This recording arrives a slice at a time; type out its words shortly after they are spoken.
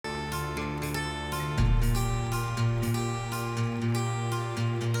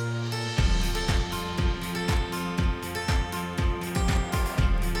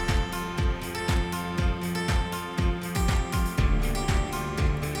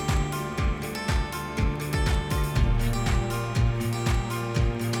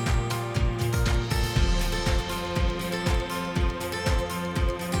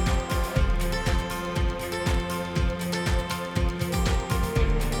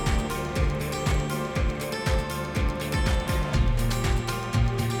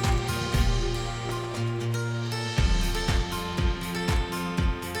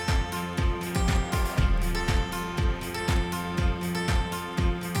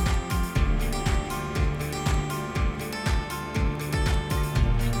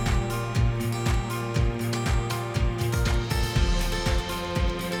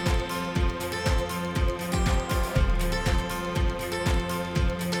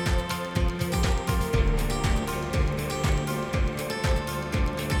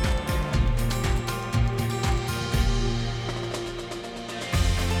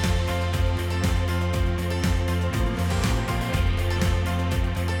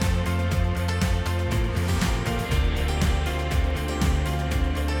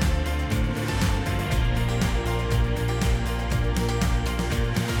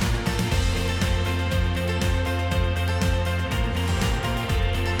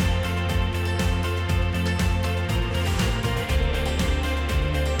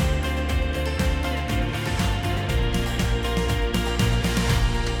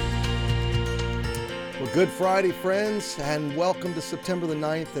Good Friday, friends, and welcome to September the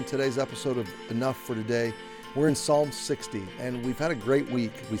 9th and today's episode of Enough for Today. We're in Psalm 60, and we've had a great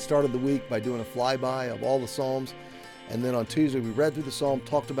week. We started the week by doing a flyby of all the Psalms, and then on Tuesday we read through the Psalm,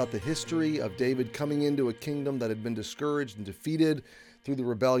 talked about the history of David coming into a kingdom that had been discouraged and defeated through the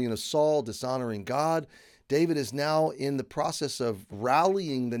rebellion of Saul, dishonoring God. David is now in the process of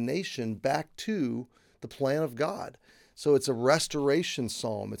rallying the nation back to the plan of God. So it's a restoration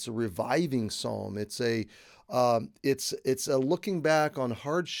psalm. It's a reviving psalm. It's a looking back on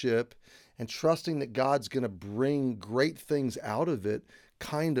hardship and trusting that God's going to bring great things out of it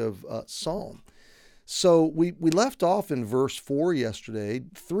kind of psalm. So we left off in verse 4 yesterday.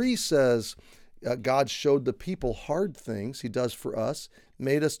 3 says, God showed the people hard things he does for us,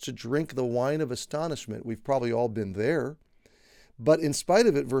 made us to drink the wine of astonishment. We've probably all been there. But in spite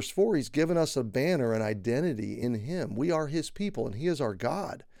of it, verse 4, he's given us a banner, an identity in him. We are his people, and he is our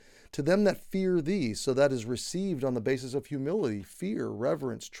God. To them that fear thee, so that is received on the basis of humility, fear,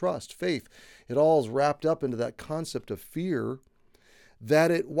 reverence, trust, faith. It all is wrapped up into that concept of fear.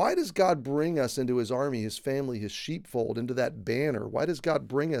 Why does God bring us into his army, his family, his sheepfold, into that banner? Why does God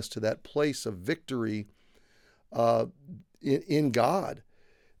bring us to that place of victory in God?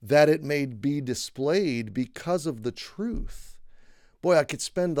 That it may be displayed because of the truth. Boy, we could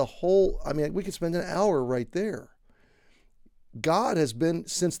spend an hour right there. God has been,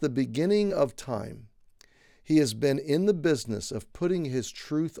 since the beginning of time, he has been in the business of putting his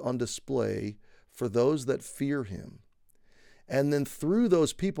truth on display for those that fear him. And then through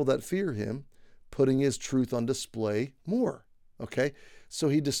those people that fear him, putting his truth on display more. Okay? So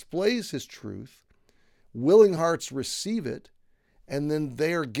he displays his truth, willing hearts receive it, and then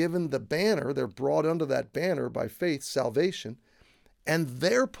they are given the banner, they're brought under that banner by faith, salvation, and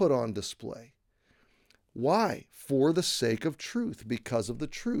they're put on display. Why? For the sake of truth, because of the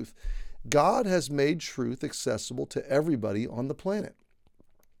truth. God has made truth accessible to everybody on the planet.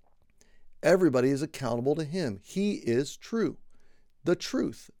 Everybody is accountable to him. He is true. The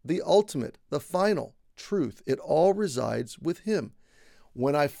truth, the ultimate, the final truth. It all resides with him.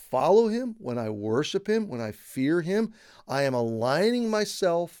 When I follow him, when I worship him, when I fear him, I am aligning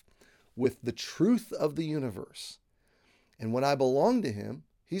myself with the truth of the universe. And when I belong to him,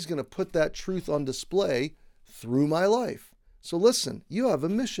 he's going to put that truth on display through my life. So listen, you have a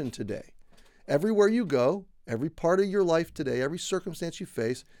mission today. Everywhere you go, every part of your life today, every circumstance you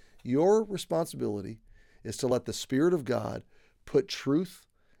face, your responsibility is to let the Spirit of God put truth,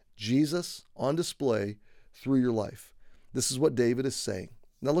 Jesus, on display through your life. This is what David is saying.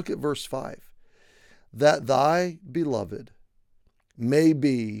 Now look at verse 5. That thy beloved may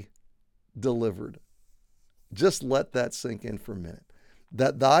be delivered. Just let that sink in for a minute.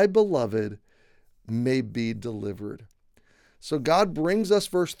 That thy beloved may be delivered. So God brings us,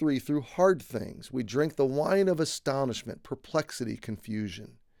 verse 3, through hard things. We drink the wine of astonishment, perplexity,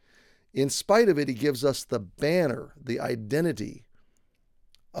 confusion. In spite of it, he gives us the banner, the identity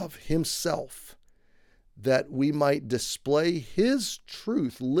of himself, that we might display his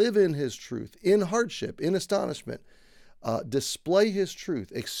truth, live in his truth, in hardship, in astonishment, display his truth,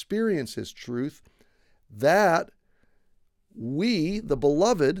 experience his truth, that we, the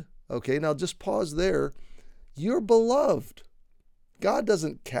beloved, okay, now just pause there. You're beloved. God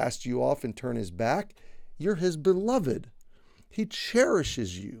doesn't cast you off and turn his back. You're his beloved. He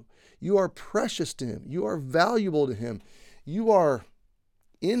cherishes you. You are precious to him. You are valuable to him. You are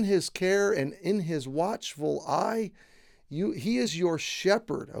in his care and in his watchful eye. He is your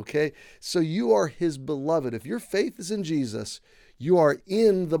shepherd, okay? So you are his beloved. If your faith is in Jesus, you are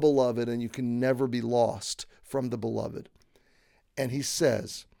in the beloved, and you can never be lost from the beloved. And he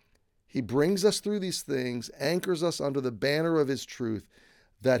says, he brings us through these things, anchors us under the banner of his truth,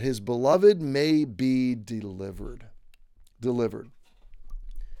 that his beloved may be delivered. Delivered.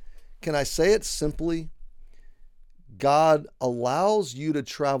 Can I say it simply? God allows you to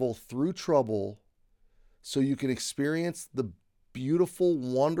travel through trouble so you can experience the beautiful,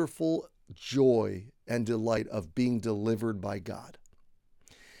 wonderful joy and delight of being delivered by God.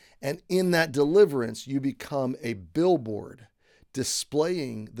 And in that deliverance, you become a billboard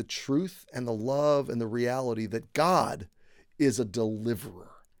displaying the truth and the love and the reality that God is a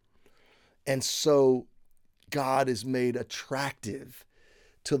deliverer. And so God is made attractive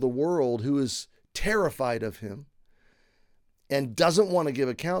to the world who is terrified of him and doesn't want to give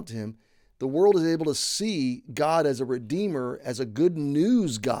account to him. The world is able to see God as a redeemer, as a good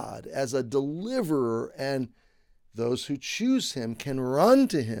news God, as a deliverer, and those who choose him can run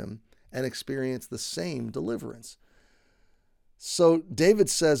to him and experience the same deliverance. So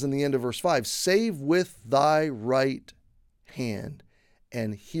David says in the end of verse 5, save with thy right hand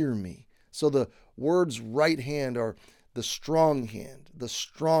and hear me. So the word's right hand are the strong hand, the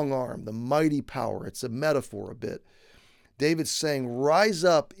strong arm, the mighty power. It's a metaphor a bit. David's saying, rise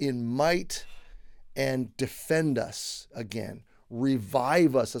up in might and defend us again.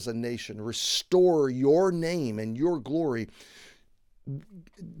 Revive us as a nation. Restore your name and your glory.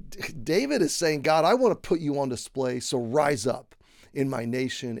 David is saying, God, I want to put you on display, so rise up in my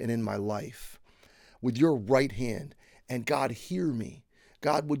nation and in my life with your right hand. And God, hear me.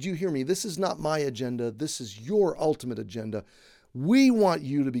 God, would you hear me? This is not my agenda. This is your ultimate agenda. We want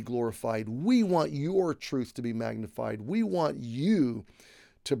you to be glorified. We want your truth to be magnified. We want you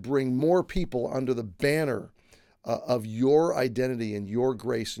to bring more people under the banner of your identity and your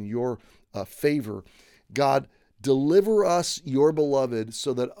grace and your favor. God, deliver us, your beloved,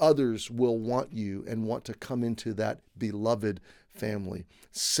 so that others will want you and want to come into that beloved family.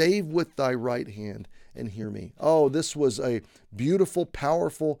 Save with thy right hand and hear me. Oh, this was a beautiful,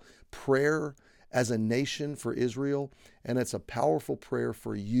 powerful prayer as a nation for Israel, and it's a powerful prayer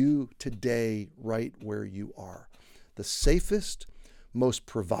for you today, right where you are. The safest, most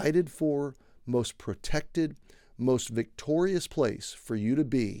provided for, most protected, most victorious place for you to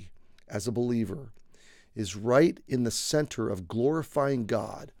be as a believer is right in the center of glorifying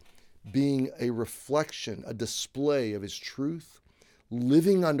God, being a reflection, a display of his truth,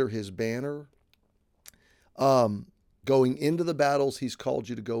 living under his banner, going into the battles he's called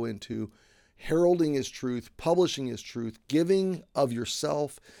you to go into, heralding his truth, publishing his truth, giving of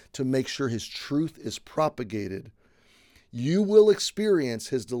yourself to make sure his truth is propagated. You will experience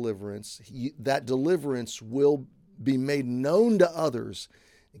his deliverance. That deliverance will be made known to others,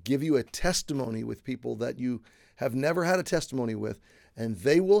 give you a testimony with people that you have never had a testimony with, and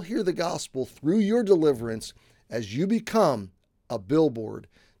they will hear the gospel through your deliverance as you become a billboard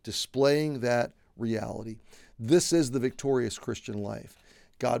displaying that reality. This is the victorious Christian life.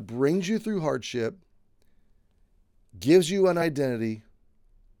 God brings you through hardship, gives you an identity,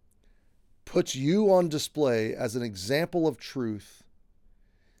 puts you on display as an example of truth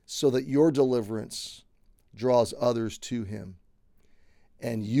so that your deliverance draws others to him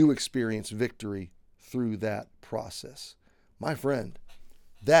and you experience victory through that process. My friend,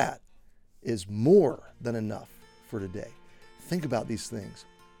 that is more than enough for today. Think about these things.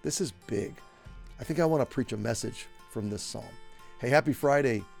 This is big. I think I want to preach a message from this psalm. Hey, happy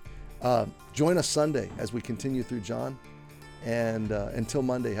Friday. Join us Sunday as we continue through John. And until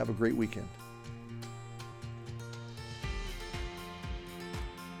Monday, have a great weekend.